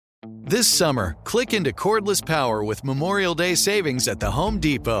This summer, click into cordless power with Memorial Day savings at the Home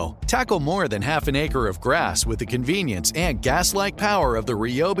Depot. Tackle more than half an acre of grass with the convenience and gas-like power of the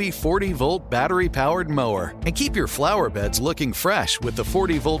Ryobi 40-volt battery-powered mower. And keep your flower beds looking fresh with the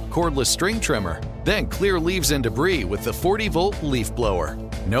 40-volt cordless string trimmer. Then clear leaves and debris with the 40-volt leaf blower.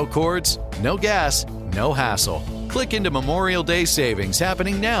 No cords, no gas, no hassle. Click into Memorial Day savings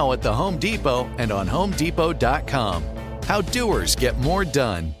happening now at the Home Depot and on HomeDepot.com. How doers get more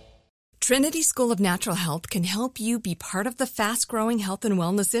done. Trinity School of Natural Health can help you be part of the fast-growing health and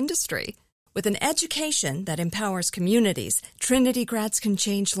wellness industry. With an education that empowers communities, Trinity grads can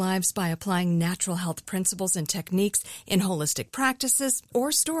change lives by applying natural health principles and techniques in holistic practices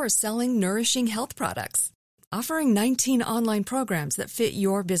or stores selling nourishing health products. Offering 19 online programs that fit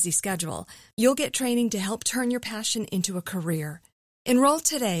your busy schedule, you'll get training to help turn your passion into a career. Enroll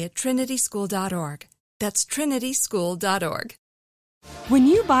today at trinityschool.org. That's trinityschool.org. When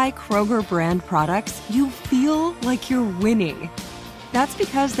you buy Kroger brand products, you feel like you're winning. That's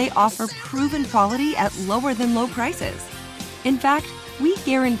because they offer proven quality at lower than low prices. In fact, we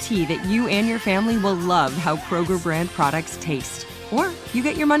guarantee that you and your family will love how Kroger brand products taste, or you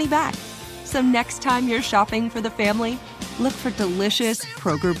get your money back. So next time you're shopping for the family, look for delicious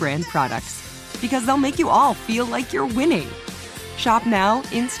Kroger brand products, because they'll make you all feel like you're winning. Shop now,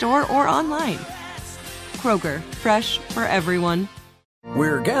 in-store, or online. Kroger, fresh for everyone.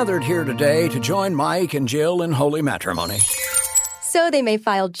 We're gathered here today to join Mike and Jill in holy matrimony. So they may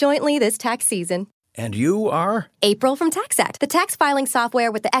file jointly this tax season. And you are? April from TaxAct, the tax filing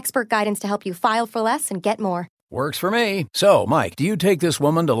software with the expert guidance to help you file for less and get more. Works for me. So, Mike, do you take this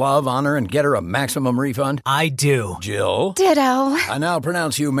woman to love, honor, and get her a maximum refund? I do. Jill? Ditto. I now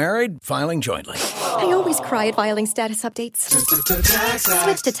pronounce you married, filing jointly. I always cry at filing status updates.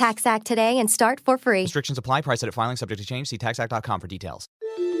 Switch to TaxAct today and start for free. Restrictions apply. Price at filing subject to change. See taxact.com for details.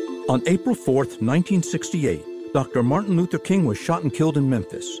 On April 4th, 1968, Dr. Martin Luther King was shot and killed in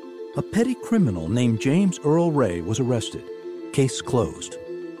Memphis. A petty criminal named James Earl Ray was arrested. Case closed.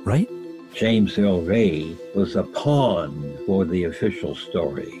 Right? James Earl Ray was a pawn for the official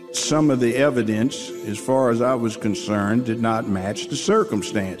story. Some of the evidence, as far as I was concerned, did not match the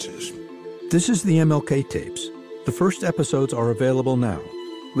circumstances. This is the MLK tapes. The first episodes are available now.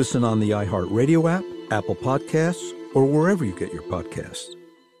 Listen on the iHeartRadio app, Apple Podcasts, or wherever you get your podcasts.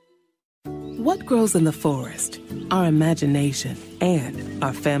 What grows in the forest? Our imagination and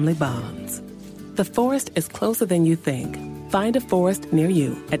our family bonds. The forest is closer than you think. Find a forest near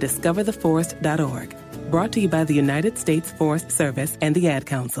you at discovertheforest.org. Brought to you by the United States Forest Service and the Ad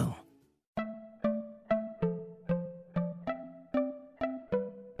Council.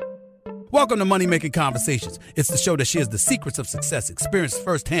 Welcome to Money Making Conversations. It's the show that shares the secrets of success, experienced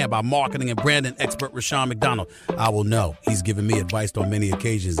firsthand by marketing and branding expert Rushion McDonald. I will know. He's given me advice on many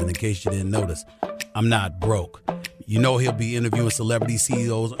occasions, and in case you didn't notice, I'm not broke. You know he'll be interviewing celebrity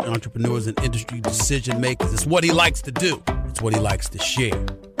CEOs, entrepreneurs, and industry decision makers. It's what he likes to do. It's what he likes to share.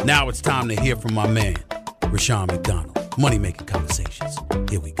 Now it's time to hear from my man, Rushion McDonald. Money Making Conversations.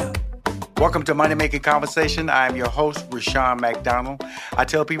 Here we go. Welcome to Money Making Conversation. I'm your host, Rushion McDonald. I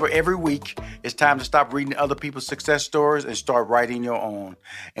tell people every week it's time to stop reading other people's success stories and start writing your own.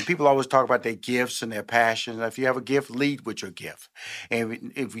 And people always talk about their gifts and their passions. If you have a gift, lead with your gift.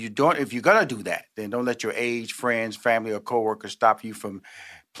 And if you're gonna do that, then don't let your age, friends, family, or coworkers stop you from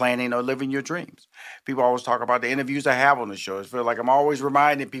planning or living your dreams. People always talk about the interviews I have on the show. I feel like I'm always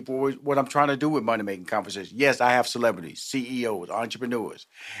reminding people what I'm trying to do with Money Making Conversations. Yes, I have celebrities, CEOs, entrepreneurs,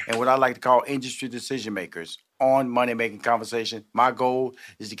 and what I like to call industry decision makers on Money Making Conversation. My goal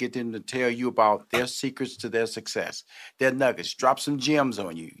is to get them to tell you about their secrets to their success, their nuggets. Drop some gems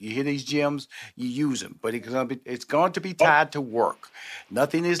on you. You hear these gems, you use them, but it's going to be tied to work.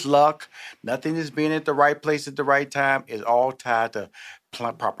 Nothing is luck. Nothing is being at the right place at the right time. It's all tied to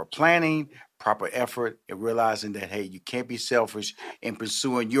proper planning, proper effort, and realizing that, hey, you can't be selfish in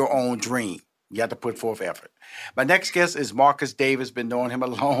pursuing your own dream. You have to put forth effort. My next guest is Marcus Davis. Been knowing him a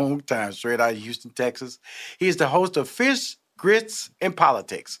long time, straight out of Houston, Texas. He is the host of Fish, Grits, and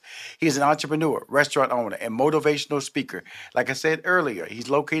Politics. He is an entrepreneur, restaurant owner, and motivational speaker. Like I said earlier, he's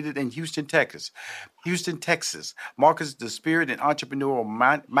located in Houston, Texas. Marcus is the spirit and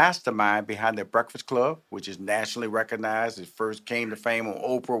entrepreneurial mastermind behind the Breakfast Club, which is nationally recognized. It first came to fame on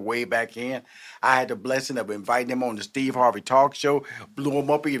Oprah way back in. I had the blessing of inviting him on the Steve Harvey Talk Show, blew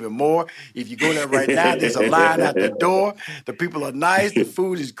him up even more. If you go there right now, there's a line out the door. The people are nice. The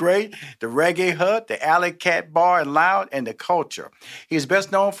food is great. The Reggae Hut, the Alley Cat Bar and Lounge, and the culture. He is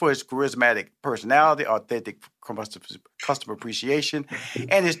best known for his charismatic personality, authentic customer appreciation,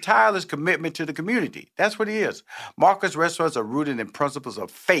 and his tireless commitment to the community. That's what he is. Marcus' restaurants are rooted in principles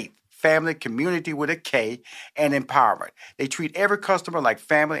of faith, family, community with a K, and empowerment. They treat every customer like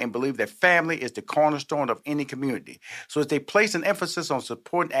family and believe that family is the cornerstone of any community. So as they place an emphasis on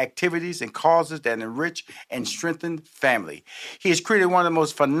supporting activities and causes that enrich and strengthen family. He has created one of the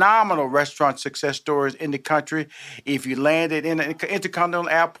most phenomenal restaurant success stories in the country. If you landed in the Intercontinental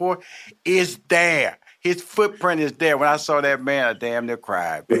Airport, it's there. His footprint is there. When I saw that man, I damn near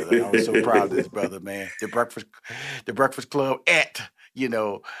cried, brother. I was so proud of this brother, man. The Breakfast Club at,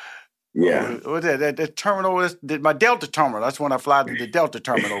 Yeah. What's that? The terminal, my Delta terminal. That's when I fly to the Delta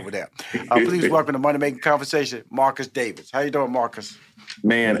terminal over there. Please welcome to Money Making Conversation, Marcus Davis. How you doing, Marcus?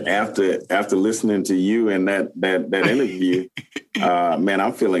 Man, after listening to you and that interview, man,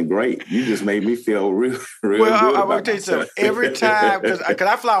 I'm feeling great. You just made me feel real good. Well, I will tell you something. Every time, because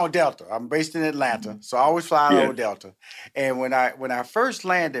I fly on Delta. I'm based in Atlanta, so I always fly on Delta. And when I first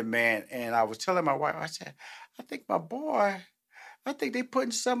landed, man, and I was telling my wife, I said, I think they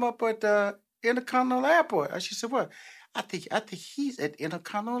putting some up at the Intercontinental Airport. And she said, what? I think he's at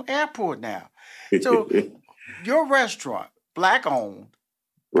Intercontinental Airport now. So your restaurant, Black-owned,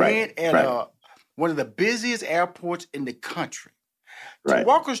 being at one of the busiest airports in the country. So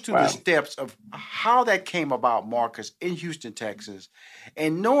walk us through the steps of how that came about, Marcus, in Houston, Texas,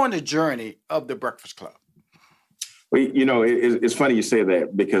 and knowing the journey of the Breakfast Club. Well, it's funny you say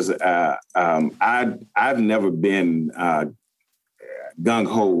that because I've never been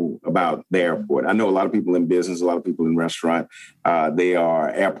gung-ho about the airport. I know a lot of people in business, a lot of people in restaurant, they are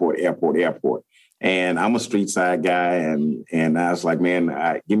airport. And I'm a street side guy. And I was like,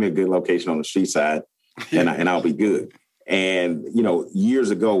 man, give me a good location on the street side and I'll be good. And,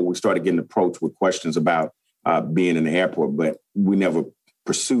 years ago, we started getting approached with questions about being in the airport, but we never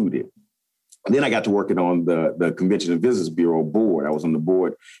pursued it. And then I got to working on the Convention and Visitors Bureau board. I was on the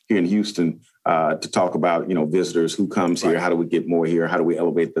board here in Houston to talk about, visitors, who comes here, how do we get more here, how do we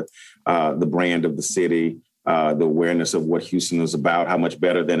elevate the brand of the city, the awareness of what Houston is about, how much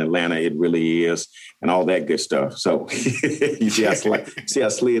better than Atlanta it really is, and all that good stuff. So you see I slid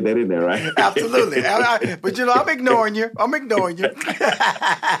that in there, right? Absolutely. But I'm ignoring you.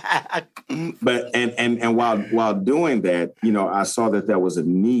 But and while doing that, I saw that there was a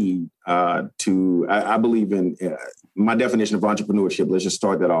need I believe in my definition of entrepreneurship. Let's just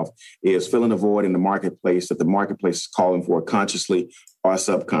start that off, is filling a void in the marketplace that the marketplace is calling for consciously or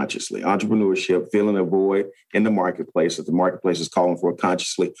subconsciously. Entrepreneurship, filling a void in the marketplace that the marketplace is calling for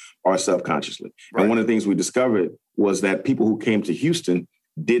consciously or subconsciously. Right. And one of the things we discovered was that people who came to Houston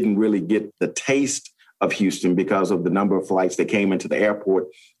didn't really get the taste of Houston because of the number of flights that came into the airport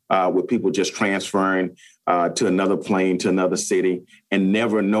with people just transferring to another plane, to another city, and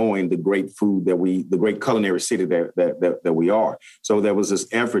never knowing the great food the great culinary city that we are. So there was this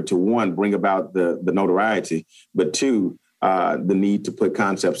effort to, one, bring about the notoriety, but two, the need to put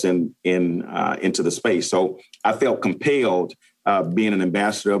concepts into the space. So I felt compelled, being an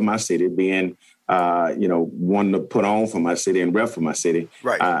ambassador of my city, being one to put on for my city and rep for my city.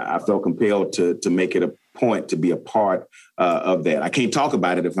 Right. I felt compelled to make it a point to be a part of that. I can't talk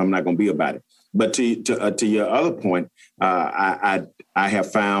about it if I'm not going to be about it. But to your other point, I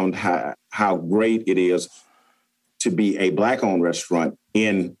have found how great it is to be a Black-owned restaurant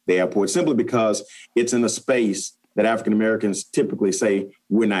in the airport, simply because it's in a space that African Americans typically say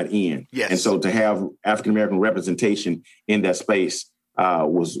we're not in. Yes. And so to have African American representation in that space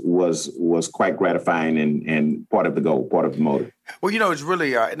was quite gratifying and part of the goal, part of the motive. Well, it's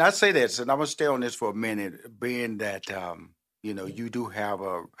really, and I say this, and I'm going to stay on this for a minute, being that, you do have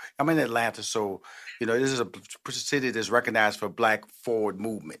I'm in Atlanta, so, this is a city that's recognized for Black forward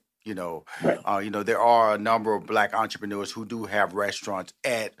movement. Right. There are a number of Black entrepreneurs who do have restaurants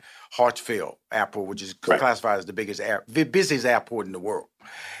at Hartsfield Airport, which is classified as the busiest airport in the world.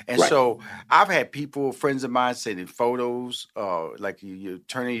 And so I've had friends of mine, sending photos, like you're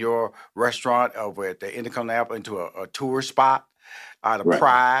turning your restaurant over at the Intercontinental Airport into a tourist spot out of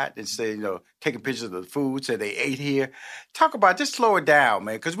pride, and say, taking pictures of the food, say they ate here. Talk about, just slow it down,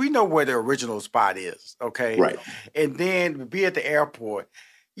 man, because we know where the original spot is, okay? Right. And then be at the airport.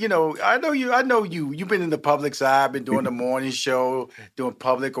 I know you. You've been in the public side, been doing the morning show, doing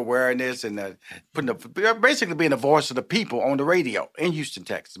public awareness, and basically being the voice of the people on the radio in Houston,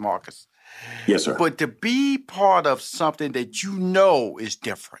 Texas, Marcus. Yes, sir. But to be part of something that is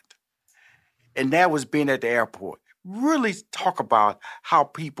different, and that was being at the airport. Really talk about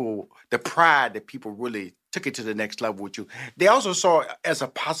how the pride that people really took it to the next level with you. They also saw it as a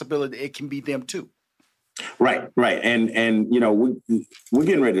possibility it can be them too. Right. And we're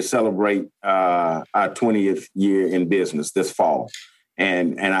getting ready to celebrate our 20th year in business this fall.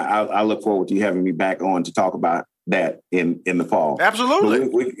 And I look forward to you having me back on to talk about that in the fall.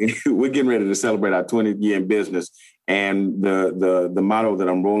 Absolutely. We're getting ready to celebrate our 20th year in business. And the motto that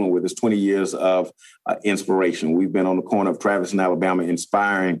I'm rolling with is 20 years of inspiration. We've been on the corner of Travis and Alabama,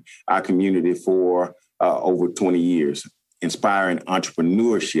 inspiring our community for over 20 years, inspiring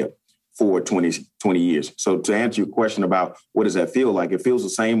entrepreneurship for 20 years. So to answer your question about what does that feel like, it feels the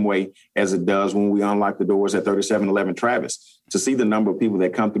same way as it does when we unlock the doors at 3711 Travis. To see the number of people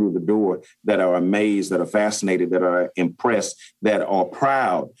that come through the door that are amazed, that are fascinated, that are impressed, that are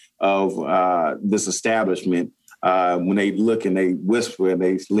proud of this establishment. When they look and they whisper and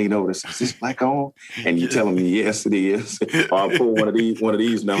they lean over and say, "Is this black on?" And you tell them, "Yes, it is." Or I'll pull one of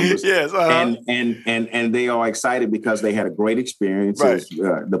these numbers. Yes, and they are excited because they had a great experience. Right.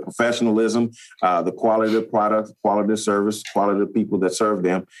 The professionalism, the quality of the product, quality of service, quality of the people that serve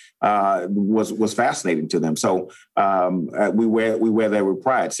them was fascinating to them. So we wear that with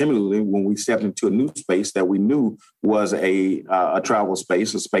pride. Similarly, when we stepped into a new space that we knew was a travel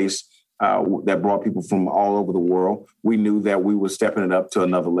space, a space that brought people from all over the world, we knew that we were stepping it up to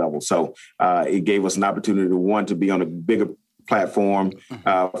another level. So it gave us an opportunity to be on a bigger platform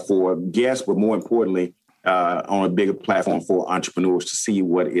for guests, but more importantly, on a bigger platform for entrepreneurs to see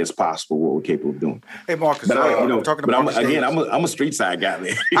what is possible, what we're capable of doing. Hey, Marcus, I'm a street side guy,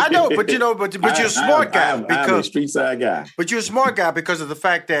 man. I know, but you're a smart guy. I'm a street side guy. But you're a smart guy because of the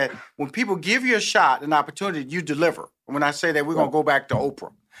fact that when people give you a shot, an opportunity, you deliver. And when I say that, we're going to go back to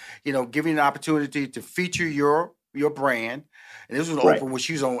Oprah. Giving an opportunity to feature your brand. And this was Oprah when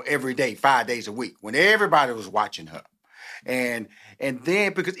she was on every day, 5 days a week, when everybody was watching her. And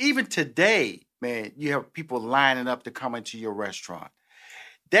then, because even today, man, you have people lining up to come into your restaurant.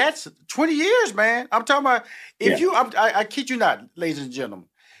 That's 20 years, man. I'm talking about, I kid you not, ladies and gentlemen,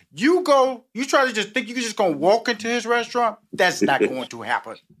 you try to just think you're just going to walk into his restaurant. That's not going to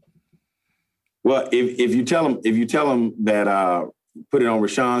happen. Well, if you tell them that, put it on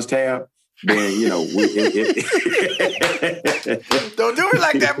Rashawn's tab, then, Don't do it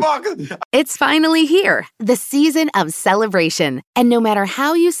like that, Marcus. It's finally here, the season of celebration. And no matter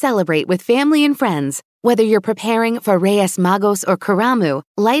how you celebrate with family and friends, whether you're preparing for Reyes Magos or Karamu,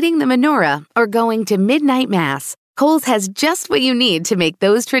 lighting the menorah, or going to midnight mass, Kohl's has just what you need to make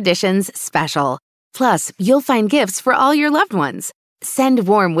those traditions special. Plus, you'll find gifts for all your loved ones. Send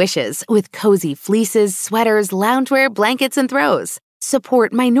warm wishes with cozy fleeces, sweaters, loungewear, blankets, and throws.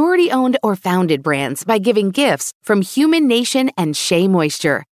 Support minority-owned or founded brands by giving gifts from Human Nation and Shea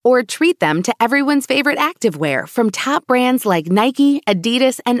Moisture. Or treat them to everyone's favorite activewear from top brands like Nike,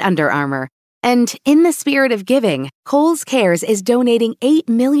 Adidas, and Under Armour. And in the spirit of giving, Kohl's Cares is donating $8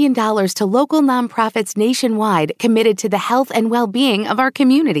 million to local nonprofits nationwide committed to the health and well-being of our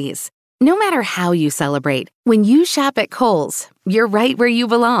communities. No matter how you celebrate, when you shop at Kohl's, you're right where you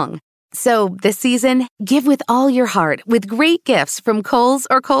belong. So this season, give with all your heart with great gifts from Kohl's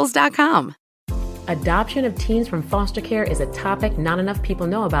or Kohls.com. Adoption of teens from foster care is a topic not enough people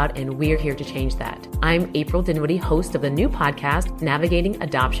know about, and we're here to change that. I'm April Dinwiddie, host of the new podcast, Navigating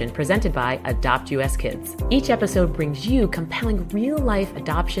Adoption, presented by Adopt US Kids. Each episode brings you compelling real-life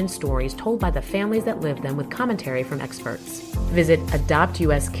adoption stories told by the families that live them with commentary from experts. Visit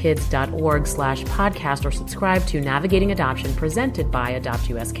adoptuskids.org/podcast or subscribe to Navigating Adoption, presented by Adopt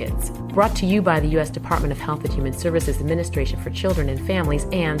US Kids. Brought to you by the U.S. Department of Health and Human Services Administration for Children and Families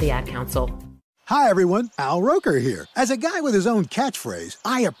and the Ad Council. Hi, everyone. Al Roker here. As a guy with his own catchphrase,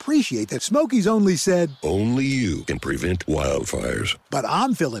 I appreciate that Smokey's only said, "Only you can prevent wildfires." But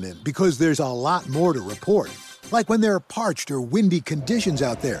I'm filling in because there's a lot more to report. Like when there are parched or windy conditions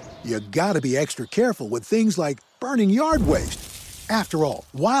out there, you gotta be extra careful with things like burning yard waste. After all,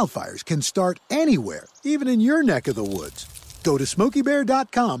 wildfires can start anywhere, even in your neck of the woods. Go to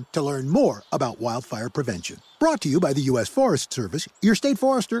SmokeyBear.com to learn more about wildfire prevention. Brought to you by the U.S. Forest Service, your state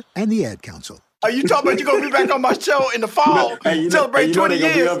forester, and the Ad Council. Are you talking about you're going to be back on my show in the fall, celebrate 20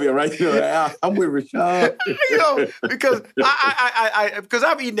 years? Be up here, right? I'm with Rashawn. Because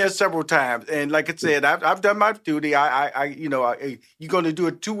I've eaten there several times, and like I said, I've done my duty. You're going to do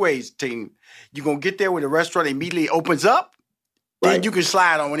it two ways, team. You're going to get there when the restaurant immediately opens up, then you can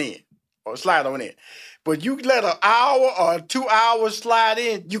slide on in. But you let an hour or 2 hours slide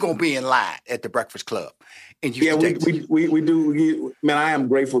in, you're going to be in line at the Breakfast Club. And we do. Man, I am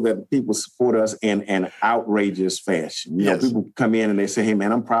grateful that people support us in an outrageous fashion. You know, people come in and they say, "Hey,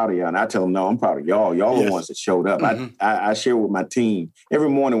 man, I'm proud of y'all." And I tell them, "No, I'm proud of y'all. Y'all are the ones that showed up." Mm-hmm. I share with my team every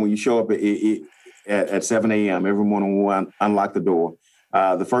morning when you show up at 7 a.m., every morning when we unlock the door,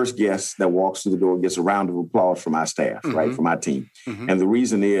 the first guest that walks through the door gets a round of applause from our staff, right, from my team. Mm-hmm. And the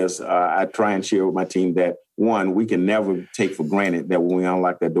reason is I try and share with my team that one, we can never take for granted that when we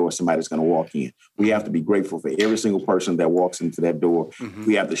unlock that door, somebody's going to walk in. We have to be grateful for every single person that walks into that door. Mm-hmm.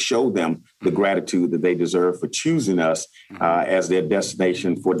 We have to show them the gratitude that they deserve for choosing us as their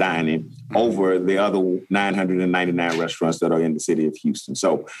destination for dining over the other 999 restaurants that are in the city of Houston.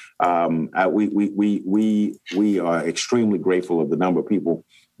 So we are extremely grateful of the number of people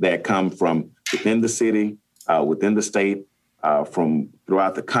that come from within the city, within the state, from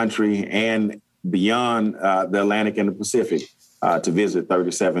throughout the country, and beyond the Atlantic and the Pacific to visit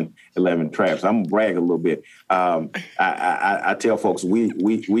 3711 Traps. I'm gonna brag a little bit. I tell folks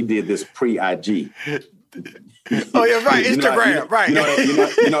we did this pre-IG. Oh yeah, right. Instagram, right.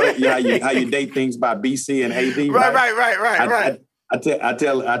 You know how you date things by BC and AD. Right. I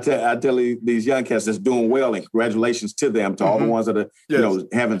tell these young cats that's doing well, and congratulations to them, to all the ones that are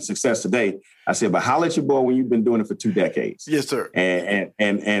having success today. I said, but holler at your boy when you've been doing it for 2 decades. Yes, sir. And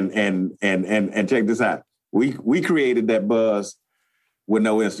check this out. We created that buzz with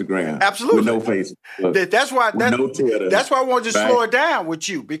no Instagram, absolutely, with no Facebook. No Twitter. That's why I wanted to slow it down with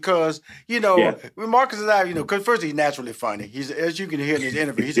you, because Marcus and I, because first he's naturally funny. He's, as you can hear in his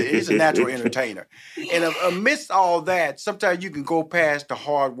interview, he's a natural entertainer. And amidst all that, sometimes you can go past the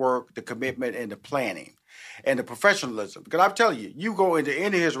hard work, the commitment, and the planning, and the professionalism. Because I'm telling you, you go into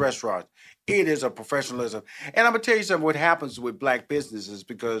any of his restaurants, it is a professionalism. And I'm going to tell you something, what happens with black businesses,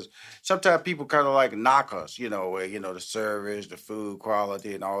 because sometimes people kind of like knock us, the service, the food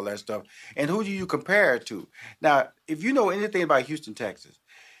quality and all that stuff. And who do you compare it to? Now, if you know anything about Houston, Texas,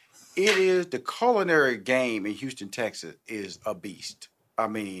 it is the culinary game in Houston, Texas is a beast. I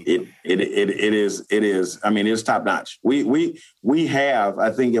mean, it is. I mean, it's top notch. We have,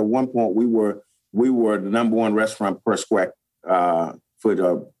 I think at one point we were the number one restaurant per square foot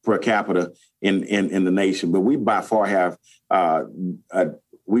per capita in the nation, but we by far have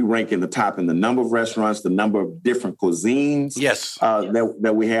we rank in the top in the number of restaurants, the number of different cuisines,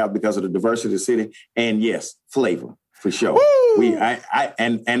 that we have because of the diversity of the city, and yes, flavor for sure. Woo!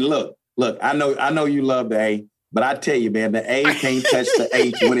 And look, I know you love the A. But I tell you, man, the A can't touch the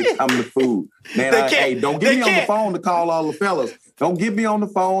H when it comes to food. Man, don't get me on the phone to call all the fellas. Don't get me on the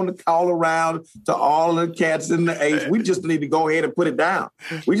phone to call around to all the cats in the H. We just need to go ahead and put it down.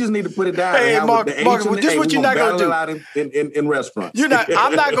 We just need to put it down. Hey, Mark, this is what you're not going to do. In restaurants. I'm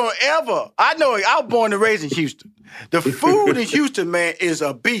not going to ever. I know I was born and raised in Houston. The food in Houston, man, is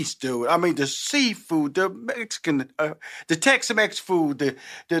a beast, dude. I mean, the seafood, the Mexican, the Tex-Mex food,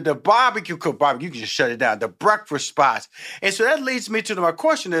 the barbecue, you can just shut it down, the breakfast spots. And so that leads me to my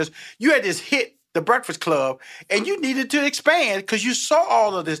question is, you had this hit, The Breakfast Club, and you needed to expand because you saw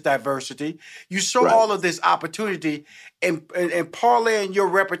all of this diversity, you saw all of this opportunity, and parlaying your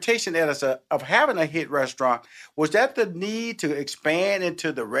reputation of having a hit restaurant. Was that the need to expand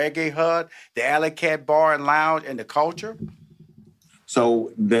into the Reggae Hut, the Alley Cat Bar and Lounge, and the culture?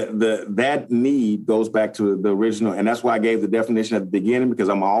 So that need goes back to the original, and that's why I gave the definition at the beginning, because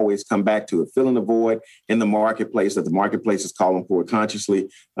I'm always come back to it, filling the void in the marketplace that the marketplace is calling for consciously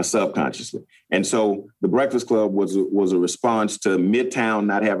or subconsciously. And so the Breakfast Club was a response to Midtown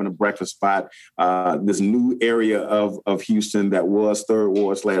not having a breakfast spot, this new area of Houston that was 3rd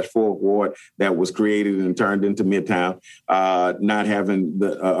Ward / 4th Ward that was created and turned into Midtown, not having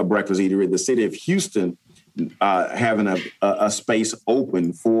a breakfast eatery. The city of Houston having a space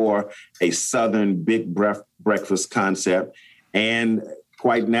open for a Southern big breakfast concept. And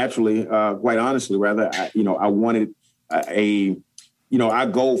quite naturally, quite honestly, rather, I wanted our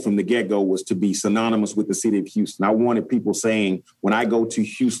goal from the get-go was to be synonymous with the city of Houston. I wanted people saying, when I go to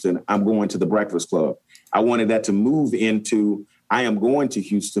Houston, I'm going to the Breakfast Club. I wanted that to move into, I am going to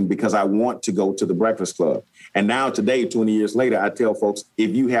Houston because I want to go to the Breakfast Club. And now today, 20 years later, I tell folks,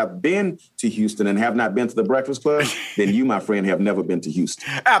 if you have been to Houston and have not been to the Breakfast Club, then you, my friend, have never been to Houston.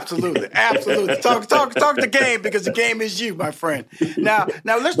 Absolutely. Talk the game, because the game is you, my friend. Now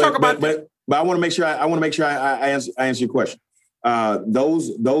let's talk about. But I want to make sure I answer your question.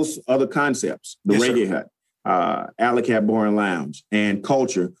 Those other concepts, the Reggae Hut, Alley Cat Bar and Lounge, and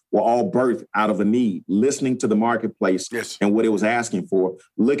culture were all birthed out of a need, listening to the marketplace and what it was asking for,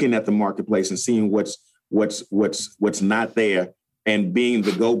 looking at the marketplace and seeing what's not there, and being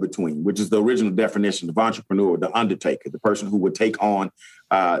the go-between, which is the original definition of entrepreneur, the undertaker, the person who would take on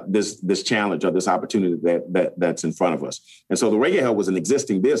this challenge or this opportunity that's in front of us. And so the Reggae Hut was an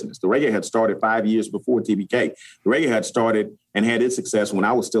existing business. The Reggae Hut started 5 years before TBK. The Reggae Hut started and had its success when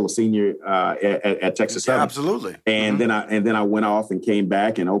I was still a senior at Texas Southern. Absolutely. And then I went off and came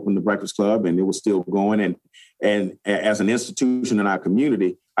back and opened the Breakfast Club, and it was still going. And as an institution in our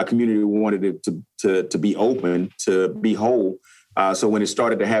community wanted it to be open, to be whole. So when it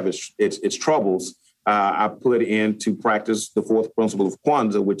started to have its troubles, I put into practice the fourth principle of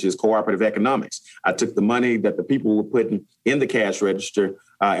Kwanzaa, which is cooperative economics. I took the money that the people were putting in the cash register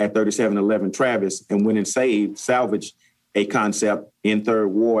at 3711 Travis and went and salvaged a concept in Third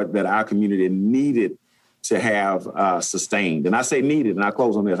Ward that our community needed to have sustained. And I say needed, and I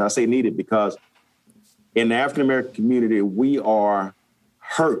close on this. I say needed because in the African-American community, we are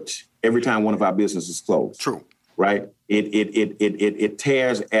hurt every time one of our businesses close. True. Right? It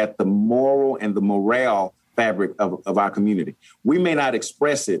tears at the moral and the morale fabric of our community. We may not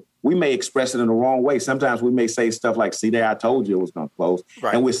express it. We may express it in the wrong way. Sometimes we may say stuff like, see there, I told you it was going to close.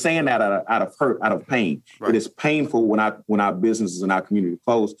 Right. And we're saying that out of hurt, out of pain. Right. It is painful when our businesses in our community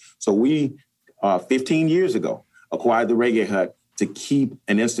close. So we, 15 years ago, acquired the Reggae Hut to keep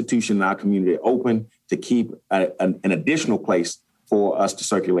an institution in our community open, to keep an additional place for us to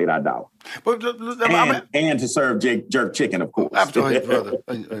circulate our dollar. But, and to serve jerk chicken, of course. Absolutely,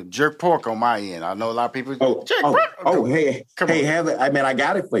 brother. Jerk pork on my end. I know a lot of people. Hey, have it. I mean, I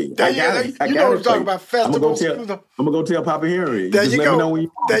got it for you. I got it. You know what I'm talking about, festivals. I'm gonna go tell Papa Henry. There you go.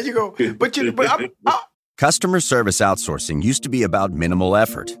 There you go. Customer service outsourcing used to be about minimal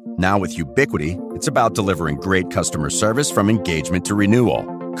effort. Now with Ubiquity, it's about delivering great customer service from engagement to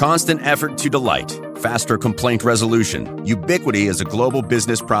renewal. Constant effort to delight. Faster complaint resolution. Ubiquity is a global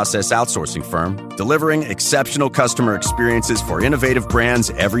business process outsourcing firm delivering exceptional customer experiences for innovative brands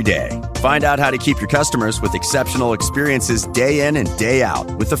every day. Find out how to keep your customers with exceptional experiences day in and day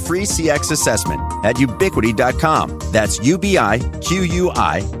out with a free CX assessment at ubiquity.com. That's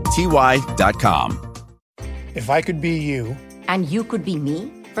UBIQUITY.com. If I could be you. And you could be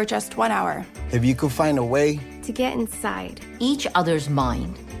me. For just 1 hour. If you could find a way to get inside each other's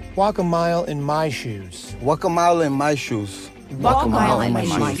mind. Walk a mile in my shoes. Walk a mile in my shoes. Walk a mile in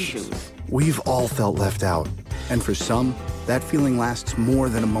my shoes. We've all felt left out. And for some, that feeling lasts more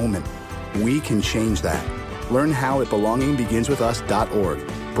than a moment. We can change that. Learn how at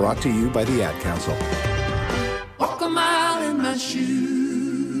belongingbeginswithus.org. Brought to you by the Ad Council. Walk a mile in my shoes.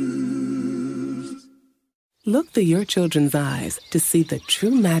 Look through your children's eyes to see the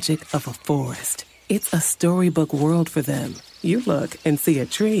true magic of a forest. It's a storybook world for them. You look and see a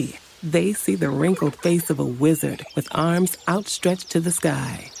tree. They see the wrinkled face of a wizard with arms outstretched to the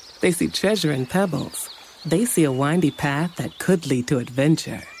sky. They see treasure in pebbles. They see a windy path that could lead to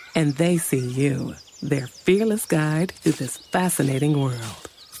adventure. And they see you, their fearless guide through this fascinating world.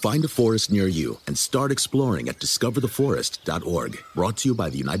 Find a forest near you and start exploring at discovertheforest.org. Brought to you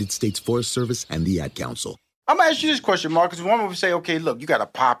by the United States Forest Service and the Ad Councel. I'm going to ask you this question, Marcus. One would say, okay, look, you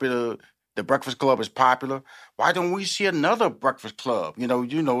got the Breakfast Club is popular. Why don't we see another Breakfast Club? You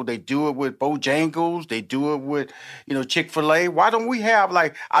know, they do it with Bojangles. They do it with, Chick-fil-A. Why don't we have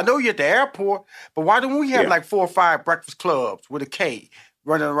I know you're at the airport, but why don't we have 4 or 5 Breakfast Clubs with a K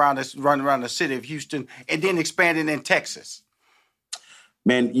running around the city of Houston and then expanding in Texas?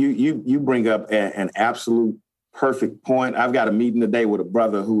 Man, you bring up an absolute perfect point. I've got a meeting today with a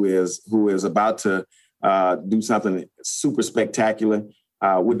brother who is about to do something super spectacular.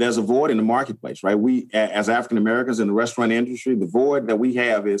 There's a void in the marketplace, right? We, as African Americans in the restaurant industry, the void that we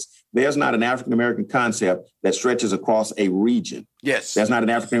have is there's not an African American concept that stretches across a region. Yes. There's not an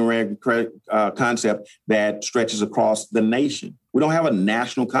African American concept that stretches across the nation. We don't have a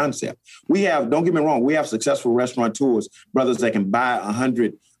national concept. We have, don't get me wrong, we have successful restaurateurs, brothers that can buy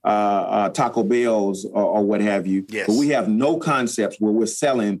 100 Taco Bells or what have you. Yes. But we have no concepts where we're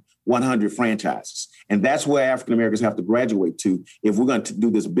selling 100 franchises. And that's where African Americans have to graduate to if we're going to do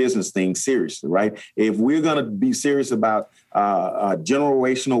this business thing seriously, right? If we're going to be serious about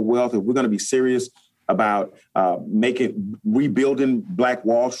generational wealth, if we're going to be serious about rebuilding Black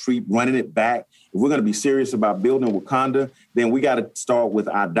Wall Street, running it back, if we're going to be serious about building Wakanda, then we got to start with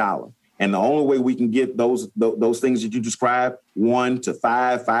our dollar. And the only way we can get those things that you described, 1 to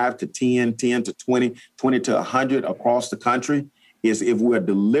 5, 5 to 10, 10 to 20, 20 to 100 across the country, is if we're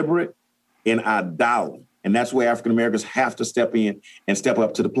deliberate in our dollar. And that's where African Americans have to step in and step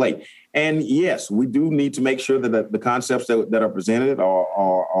up to the plate. And yes, we do need to make sure that the concepts that are presented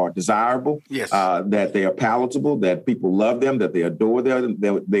are desirable, yes. That they are palatable, that people love them, that they adore them,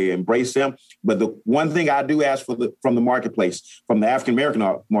 that they embrace them. But the one thing I do ask from the marketplace, from the African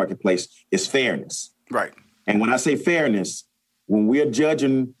American marketplace, is fairness. Right. And when I say fairness, when we are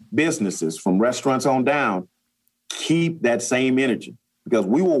judging businesses from restaurants on down, keep that same energy. Because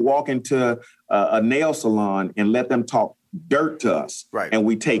we will walk into a nail salon and let them talk dirt to us, right. And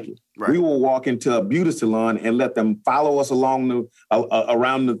we take it. Right. We will walk into a beauty salon and let them follow us along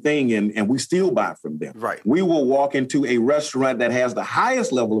around the thing, and we still buy from them. Right. We will walk into a restaurant that has the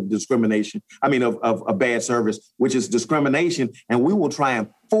highest level of discrimination, of bad service, which is discrimination, and we will try and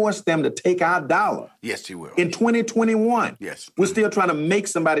force them to take our dollar. Yes, he will. In 2021. Yes. We're still trying to make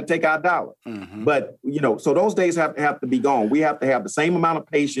somebody take our dollar. Mm-hmm. But, so those days have to be gone. We have to have the same amount of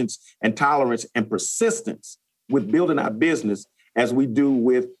patience and tolerance and persistence with building our business as we do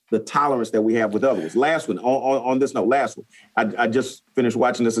with the tolerance that we have with others. Last one, on this note, I just finished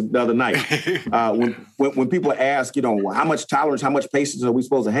watching this the other night. When people ask, how much tolerance, how much patience are we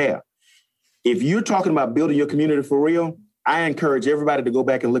supposed to have? If you're talking about building your community for real, I encourage everybody to go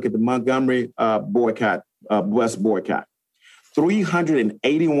back and look at the Montgomery bus boycott.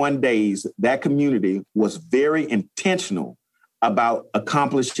 381 days, that community was very intentional about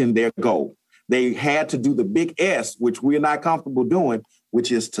accomplishing their goal. They had to do the big S, which we're not comfortable doing,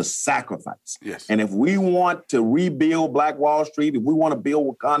 which is to sacrifice. Yes. And if we want to rebuild Black Wall Street, if we want to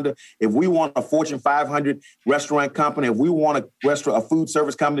build Wakanda, if we want a Fortune 500 restaurant company, if we want a food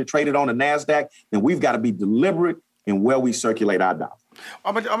service company traded on the NASDAQ, then we've got to be deliberate in where we circulate our dollars.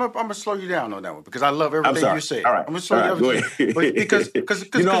 I'm gonna slow you down on that one because I love everything you say. All right. I'm gonna slow you down. But because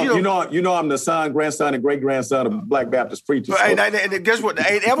I'm the son, grandson, and great grandson of Black Baptist preachers. And guess what? I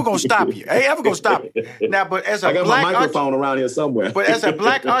ain't ever gonna stop you. Now, but as I got my microphone around here somewhere. But as a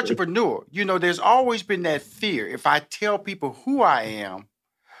Black entrepreneur, there's always been that fear. If I tell people who I am,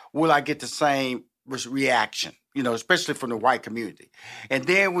 will I get the same reaction? Especially from the white community. And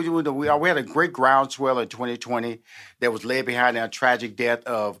then we had a great groundswell in 2020 that was led behind that tragic death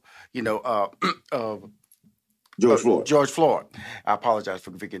of George Floyd. I apologize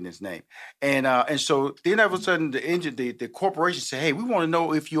for forgetting his name. And so then all of a sudden the corporation said, hey, we want to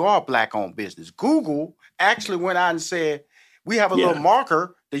know if you are a Black-owned business. Google actually went out and said, we have a little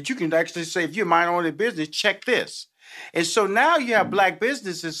marker that you can actually say, if you're a minority business, check this. And so now you have Black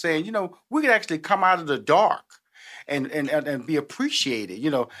businesses saying, we can actually come out of the dark and be appreciated.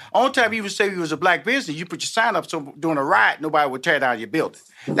 Only time you would say you was a Black business, you put your sign up so during a riot, nobody would tear down your building.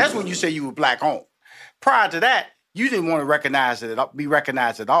 That's when you say you were Black owned. Prior to that, you didn't want to be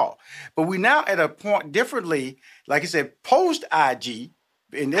recognized at all. But we now at a point differently, like I said, post IG,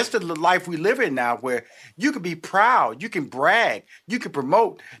 and that's the life we live in now, where you can be proud, you can brag, you can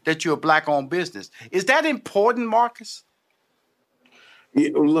promote that you're a Black-owned business. Is that important, Marcus?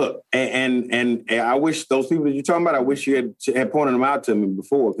 Yeah, look, and I wish those people that you're talking about, I wish you had pointed them out to me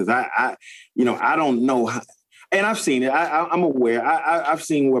before, because I don't know how, and I've seen it. I'm aware. I've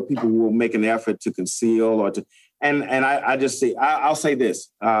seen where people will make an effort to conceal and I just say, I'll say this: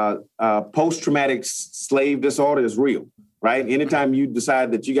 post-traumatic slave disorder is real, right? Anytime you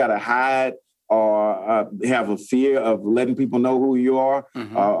decide that you got to hide or have a fear of letting people know who you are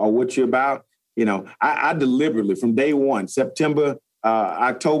or what you're about, I deliberately from day one,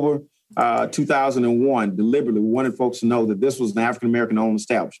 October 2001, deliberately wanted folks to know that this was an African-American owned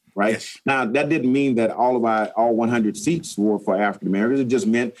establishment, right? Yes. Now, that didn't mean that all 100 seats were for African-Americans. It just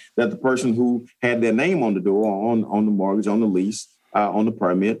meant that the person who had their name on the door, on the mortgage, on the lease, on the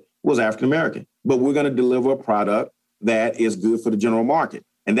permit, was African-American. But we're going to deliver a product that is good for the general market.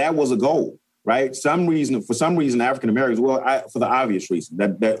 And that was a goal, right? For some reason, African-Americans, for the obvious reason,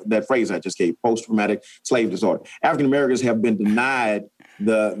 that phrase I just gave, post-traumatic slave disorder. African-Americans have been denied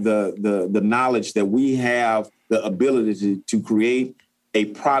the knowledge that we have the ability to create a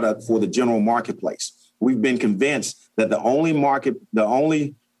product for the general marketplace. We've been convinced that the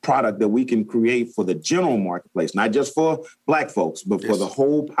only product that we can create for the general marketplace, not just for Black folks, but for the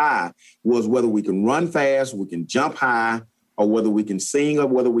whole pie, was whether we can run fast, we can jump high, or whether we can sing or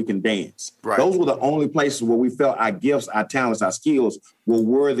whether we can dance. Right. Those were the only places where we felt our gifts, our talents, our skills were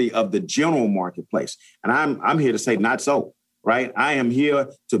worthy of the general marketplace. And I'm here to say not so, right? I am here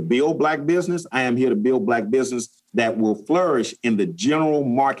to build Black business. I am here to build Black business that will flourish in the general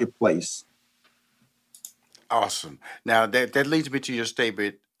marketplace. Awesome. Now, that leads me to your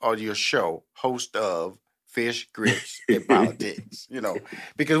statement or your show, host of Fish, Grits, and Politics,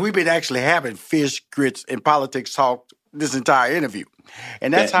 because we've been actually having Fish, Grits, and Politics talk this entire interview.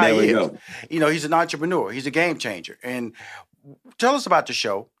 And that's how he is. He's an entrepreneur. He's a game changer. And tell us about the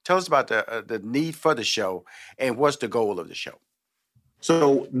show. Tell us about the need for the show and what's the goal of the show.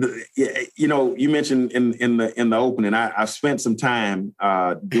 So, you mentioned in the opening, I spent some time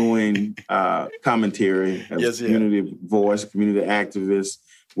doing commentary as community voice, community activist,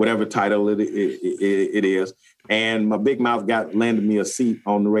 whatever title it is. And my big mouth landed me a seat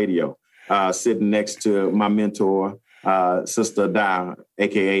on the radio, sitting next to my mentor, Sister Di,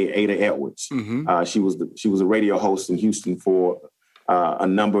 aka Ada Edwards. Mm-hmm. She was a radio host in Houston for a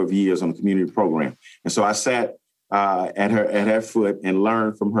number of years on a community program, and so I sat at her foot and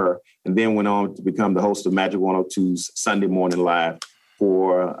learned from her, and then went on to become the host of Magic 102's Sunday Morning Live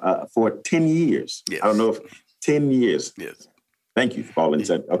for 10 years. Yes. I don't know if 10 years. Yes. Thank you for calling.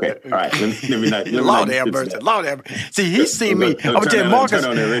 Okay, all right. Let me not. Lord have mercy. Lord have mercy. See, he's seen me. I'm going to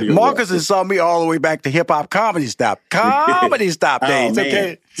tell you, Marcus has saw me all the way back to hip-hop comedy stop. Comedy stop days,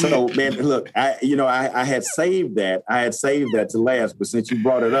 okay? So, man, look, I had saved that. I had saved that to last, but since you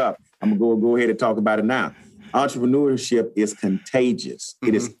brought it up, I'm going to go ahead and talk about it now. Entrepreneurship is contagious. Mm-hmm.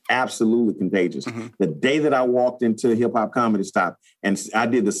 It is absolutely contagious. Mm-hmm. The day that I walked into Hip Hop Comedy Stop, and I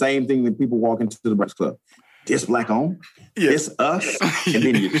did the same thing that people walk into the Breakfast Club. This black on, this us, and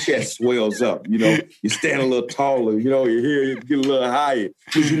then your chest swells up. You know, you stand a little taller. You know, your hair get a little higher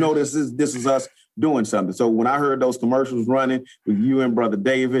because you know this is us doing something. So when I heard those commercials running with you and Brother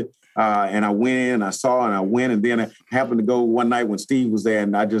David, and I went in, I saw, and I went, and then I happened to go one night when Steve was there,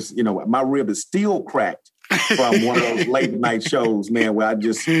 and I just, you know, my rib is still cracked from one of those late night shows, man, where I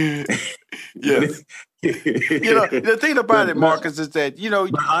just yes. You know, the thing about it, Marcus, is that, you know,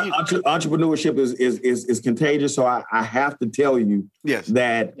 entrepreneurship is contagious. So I have to tell you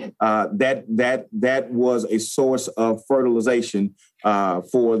that that was a source of fertilization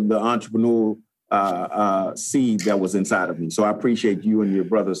for the entrepreneurial seed that was inside of me. So I appreciate you and your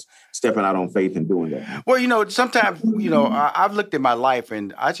brothers stepping out on faith and doing that. Well, you know, sometimes, you know, I've looked at my life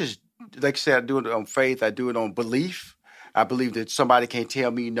and I just, like I said, I do it on faith. I do it on belief. I believe that somebody can't tell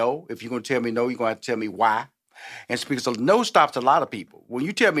me no. If you're going to tell me no, you're going to have to tell me why. And it's because no stops a lot of people. When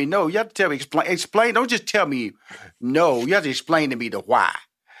you tell me no, you have to tell me, explain. Don't just tell me no. You have to explain to me the why.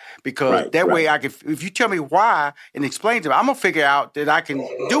 Because way I can, if you tell me why and explain to me, I'm going to figure out that I can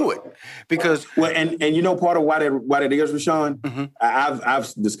do it. Because and you know part of why that is, Rashawn, mm-hmm.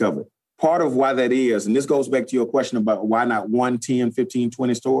 I've discovered. Part of why that is, and this goes back to your question about why not 1, 10, 15,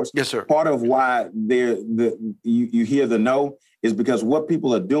 20 stores. Yes, sir. Part of why you hear the no is because what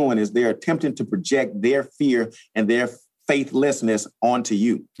people are doing is they're attempting to project their fear and their faithlessness onto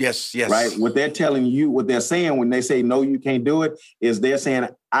you. Yes. Right? What they're telling you, what they're saying when they say, no, you can't do it, is they're saying,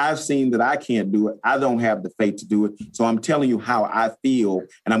 I've seen that I can't do it. I don't have the faith to do it. So I'm telling you how I feel,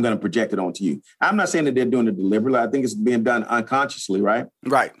 and I'm going to project it onto you. I'm not saying that they're doing it deliberately. I think it's being done unconsciously, right?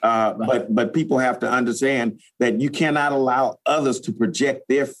 Right. But people have to understand that you cannot allow others to project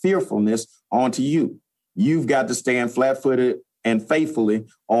their fearfulness onto you. You've got to stand flat-footed and faithfully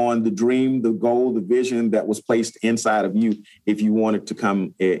on the dream, the goal, the vision that was placed inside of you if you want it to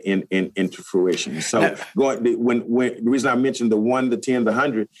come into fruition. So when the reason I mentioned the 1, the 10, the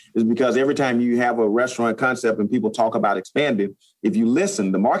 100 is because every time you have a restaurant concept and people talk about expanding, if you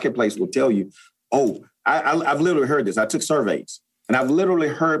listen, the marketplace will tell you, I've literally heard this. I took surveys and I've literally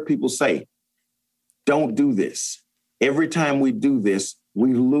heard people say, don't do this. Every time we do this,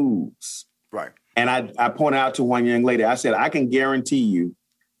 we lose. Right. And I pointed out to one young lady, I said, I can guarantee you,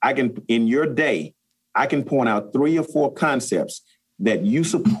 in your day, I can point out 3 or 4 concepts that you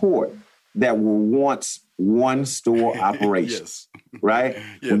support that were once one store operation, right?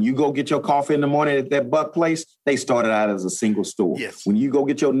 Yes. When you go get your coffee in the morning at that Buck place, they started out as a single store. Yes. When you go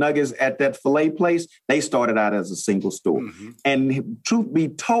get your nuggets at that filet place, they started out as a single store. Mm-hmm. And truth be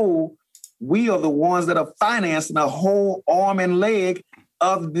told, we are the ones that are financing the whole arm and leg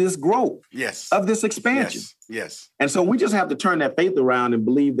of this growth, of this expansion. Yes. And so we just have to turn that faith around and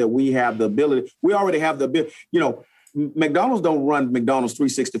believe that we have the ability. We already have the ability. You know, McDonald's don't run McDonald's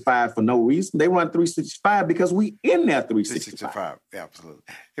 365 for no reason. They run 365 because we in that 365. Yeah, absolutely.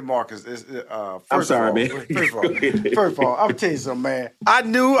 Hey, Marcus, I'm sorry, man. First of all, I'm going to tell you something, man. I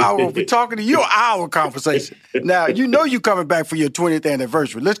knew I would be talking to you our conversation. Now, you know you coming back for your 20th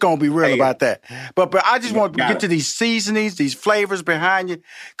anniversary. Let's go and be real about that. But I just want to get to these seasonings, these flavors behind you,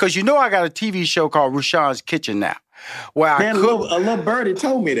 because you know I got a TV show called Rashawn's Kitchen now. Where a little birdie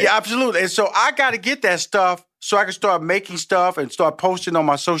told me that. Yeah, absolutely. And so I got to get that stuff so I can start making stuff and start posting on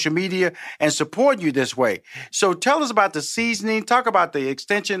my social media and support you this way. So tell us about the seasoning. Talk about the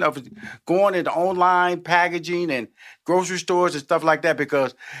extension of going into online packaging and grocery stores and stuff like that,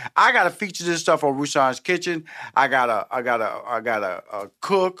 because I got to feature this stuff on Rashawn's Kitchen. I got a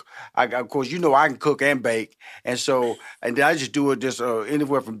cook. Of course, you know I can cook and bake. And then I just do it just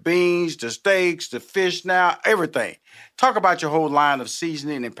anywhere from beans to steaks to fish now, everything. Talk about your whole line of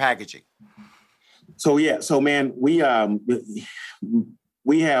seasoning and packaging. So man, we have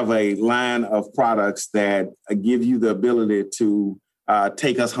a line of products that give you the ability to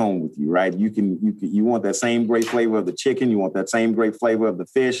take us home with you, right? You want that same great flavor of the chicken, you want that same great flavor of the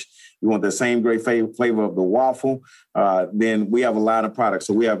fish, you want that same great flavor of the waffle. Then we have a line of products.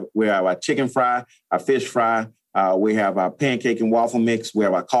 So we have our chicken fry, our fish fry, we have our pancake and waffle mix, we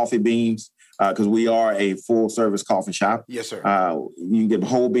have our coffee beans. Because we are a full-service coffee shop. Yes, sir. You can get them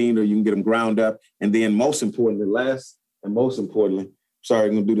whole bean or you can get them ground up. And then most importantly, sorry,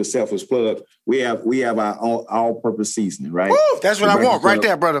 I'm gonna do the selfish plug. We have our all-purpose seasoning, right? Woo, that's what I want right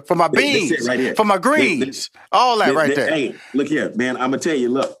there, brother. For my beans, right for my greens, all that right there. Hey, look here, man. I'm gonna tell you.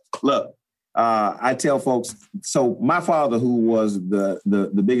 Look. I tell folks. So my father, who was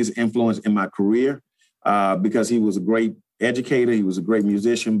the biggest influence in my career, because he was a great educator, he was a great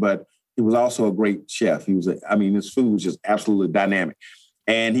musician, but he was also a great chef. His food was just absolutely dynamic,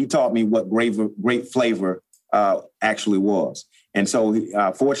 and he taught me what great flavor actually was. And so,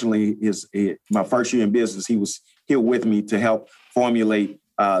 fortunately, my first year in business, he was here with me to help formulate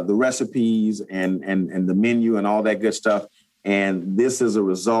the recipes and the menu and all that good stuff. And this is a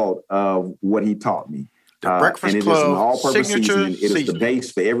result of what he taught me. The Breakfast Club, and it is an all-purpose signature seasoning. It is the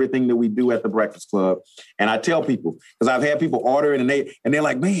base for everything that we do at the Breakfast Club. And I tell people, because I've had people order it and they're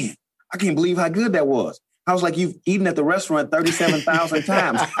like, man, I can't believe how good that was. I was like, you've eaten at the restaurant 37,000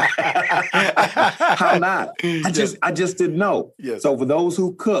 times. How not? I just didn't know. Yes. So for those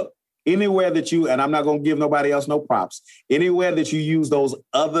who cook, anywhere that you, and I'm not going to give nobody else no props, anywhere that you use those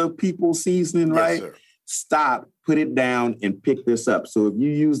other people's seasoning, right? Sir. Stop, put it down, and pick this up. So if you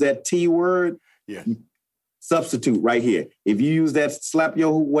use that T word, substitute right here. If you use that slap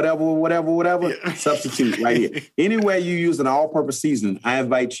your whatever, substitute right here. Anywhere you use an all-purpose seasoning, I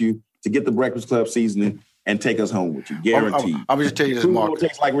invite you to get the Breakfast Club seasoning and take us home with you, guaranteed. I'm going to tell you this, Marcus. Food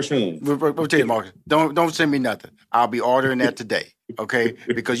tastes like Rashawn. I'll tell you, Marcus. Don't send me nothing. I'll be ordering that today, okay?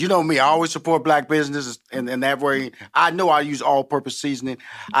 Because you know me, I always support black businesses in that way. I know I use all-purpose seasoning.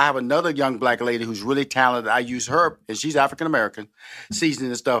 I have another young black lady who's really talented. I use her, and she's African-American, seasoning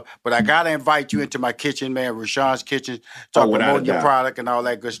and stuff. But I got to invite you into my kitchen, man, Rashawn's Kitchen, promoting your product and all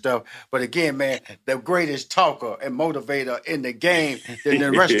that good stuff. But again, man, the greatest talker and motivator in the game, in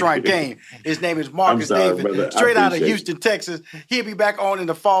the restaurant game, his name is Marcus Davis, brother. Straight out of Houston, Texas. He'll be back on in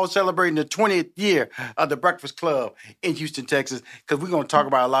the fall celebrating the 20th year of the Breakfast Club in Houston, Texas, because we're going to talk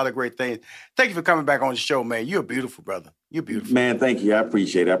about a lot of great things. Thank you for coming back on the show, man. You're beautiful, brother. You're beautiful. Man, thank you. I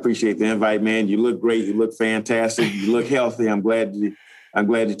appreciate it. I appreciate the invite, man. You look great. You look fantastic. You look healthy. I'm glad you're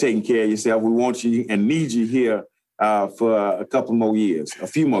taking care of yourself. We want you and need you here for a couple more years, a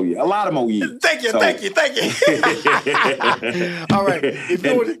few more years, a lot of more years. Thank you. All right.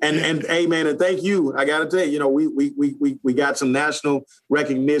 And hey, man, and thank you. I got to tell you, we got some national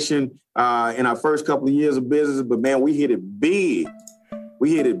recognition in our first couple of years of business, but man, we hit it big.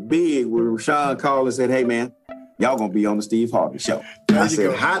 We hit it big when Rashawn called and said, hey, man, y'all going to be on the Steve Harvey Show. I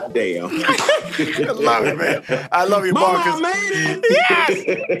said, hot damn. I love it, man. I love you, Marcus. Mama made it.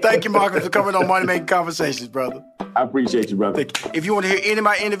 Yes. Thank you, Marcus, for coming on Money Making Conversations, brother. I appreciate you, brother. If you want to hear any of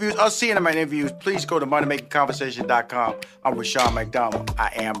my interviews or see any of my interviews, please go to moneymakingconversation.com. I'm Rashawn McDonald.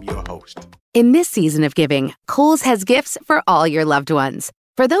 I am your host. In this season of giving, Kohl's has gifts for all your loved ones.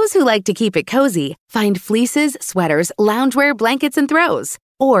 For those who like to keep it cozy, find fleeces, sweaters, loungewear, blankets, and throws.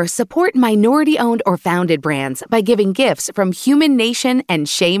 Or support minority-owned or founded brands by giving gifts from Human Nation and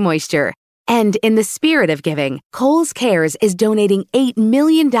Shea Moisture. And in the spirit of giving, Kohl's Cares is donating $8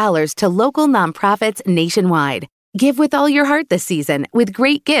 million to local nonprofits nationwide. Give with all your heart this season with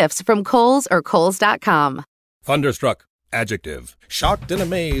great gifts from Kohl's or Kohls.com. Thunderstruck. Adjective. Shocked and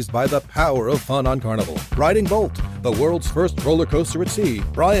amazed by the power of fun on Carnival. Riding Bolt, the world's first roller coaster at sea,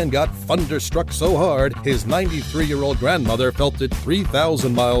 Brian got thunderstruck so hard, his 93-year-old grandmother felt it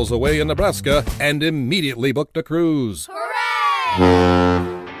 3,000 miles away in Nebraska and immediately booked a cruise.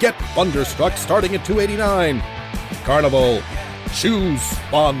 Hooray! Get thunderstruck starting at $289. Carnival. Choose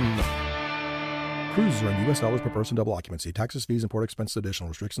fun. Cruises are in U.S. dollars per person, double occupancy. Taxes, fees, and port expenses additional.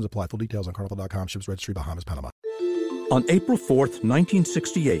 Restrictions apply. Full details on Carnival.com. Ships registry, Bahamas, Panama. On April 4th,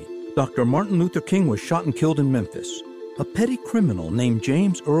 1968, Dr. Martin Luther King was shot and killed in Memphis. A petty criminal named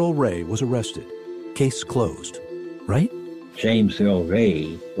James Earl Ray was arrested. Case closed. Right? James Earl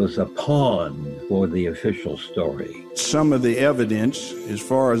Ray was a pawn for the official story. Some of the evidence, as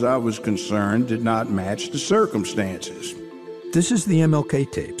far as I was concerned, did not match the circumstances. This is the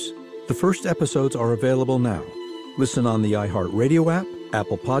MLK tapes. The first episodes are available now. Listen on the iHeartRadio app,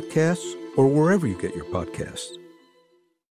 Apple Podcasts, or wherever you get your podcasts.